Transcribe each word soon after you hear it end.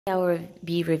I will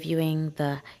be reviewing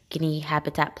the Guinea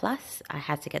Habitat Plus. I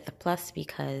had to get the Plus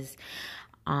because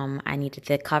I needed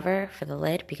the cover for the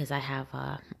lid because I have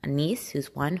a niece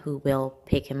who's one who will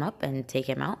pick him up and take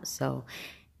him out, so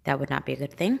that would not be a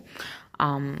good thing.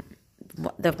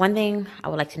 The one thing I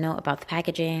would like to know about the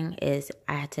packaging is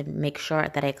I had to make sure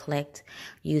that I clicked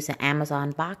use an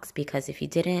Amazon box, because if you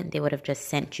didn't, they would have just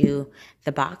sent you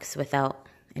the box without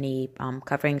any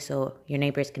covering so your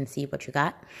neighbors can see what you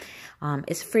got.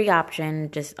 It's a free option,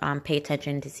 just pay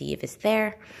attention to see if it's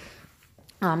there.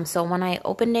 So when I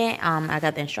opened it, I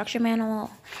got the instruction manual.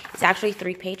 It's actually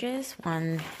 3 pages,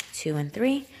 1, 2, and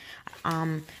 3.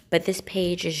 But this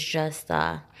page is just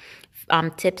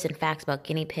tips and facts about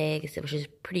guinea pigs, which is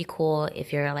pretty cool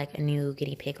if you're like a new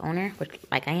guinea pig owner, which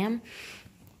like I am.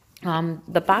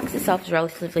 The box itself is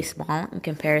relatively small in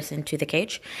comparison to the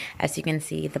cage. As you can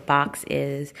see, the box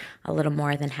is a little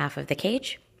more than half of the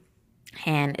cage.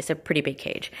 And it's a pretty big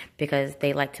cage because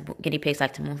guinea pigs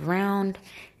like to move around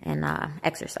and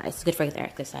exercise. It's good for their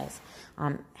exercise.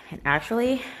 And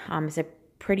actually, it's a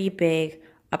pretty big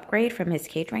upgrade from his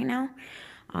cage right now.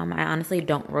 I honestly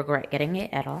don't regret getting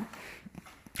it at all.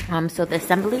 So the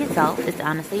assembly itself is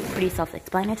honestly pretty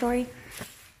self-explanatory.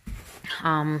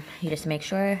 You just make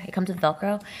sure it comes with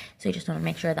Velcro. So you just want to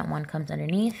make sure that one comes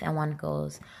underneath and one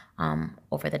goes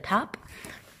over the top.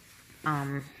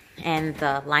 And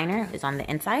the liner is on the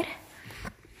inside.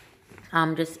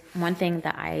 Just one thing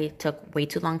that I took way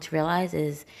too long to realize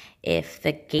is if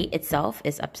the gate itself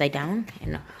is upside down,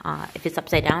 and if it's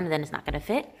upside down, then it's not going to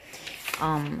fit.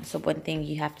 So one thing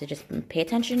you have to just pay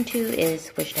attention to is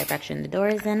which direction the door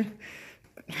is in.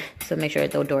 So make sure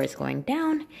the door is going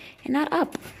down and not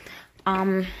up.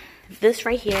 This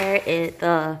right here is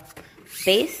the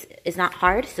base is not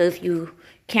hard, so if you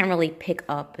can't really pick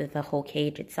up the whole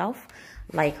cage itself,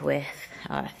 like with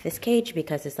this cage,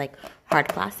 because it's like hard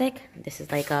plastic. This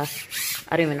is like I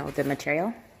don't even know the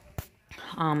material.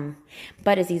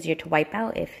 But it's easier to wipe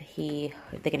out if the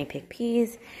guinea pig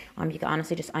pees. You can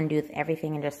honestly just undo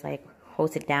everything and just like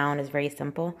hose it down. It's very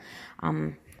simple.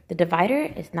 The divider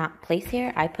is not placed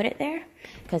here. I put it there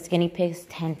because guinea pigs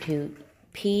tend to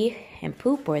pee and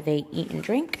poop, or they eat and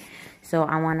drink. So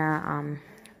I want to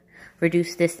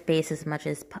reduce this space as much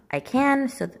as I can,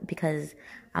 because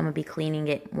I'm going to be cleaning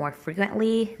it more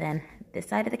frequently than this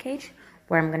side of the cage,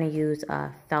 where I'm going to use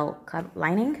a felt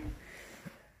lining.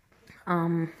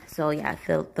 So yeah,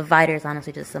 the divider is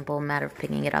honestly just a simple matter of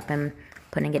picking it up and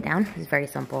putting it down. It's very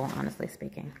simple, honestly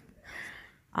speaking.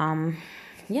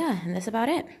 Yeah, and that's about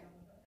it.